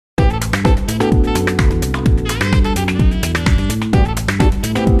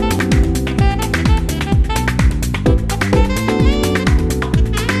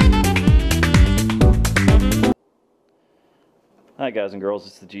Hi guys and girls,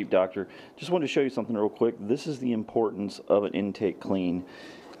 it's the Jeep Doctor. Just wanted to show you something real quick. This is the importance of an intake clean.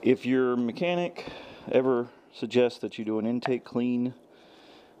 If your mechanic ever suggests that you do an intake clean,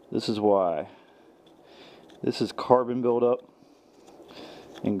 this is why. This is carbon buildup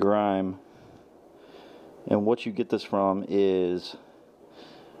and grime. And what you get this from is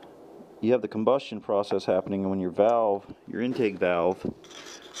you have the combustion process happening, and when your intake valve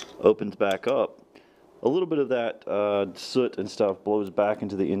opens back up, a little bit of that soot and stuff blows back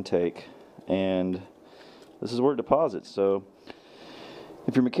into the intake, and this is where it deposits. So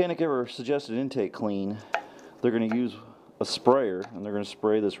if your mechanic ever suggested an intake clean, they're going to use a sprayer, and they're going to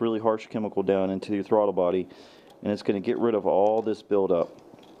spray this really harsh chemical down into your throttle body, and it's going to get rid of all this buildup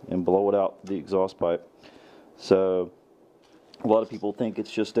and blow it out the exhaust pipe. So a lot of people think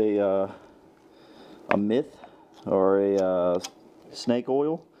it's just a myth or a snake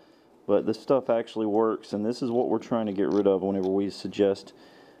oil. But this stuff actually works, and this is what we're trying to get rid of whenever we suggest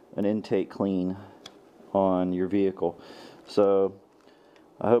an intake clean on your vehicle. So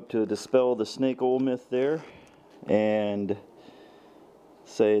I hope to dispel the snake oil myth there and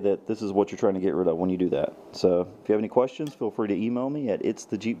say that this is what you're trying to get rid of when you do that. So if you have any questions, feel free to email me at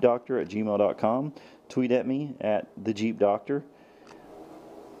itsthejeepdoctor@gmail.com. Tweet at me at thejeepdoctor.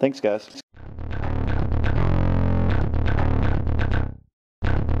 Thanks, guys.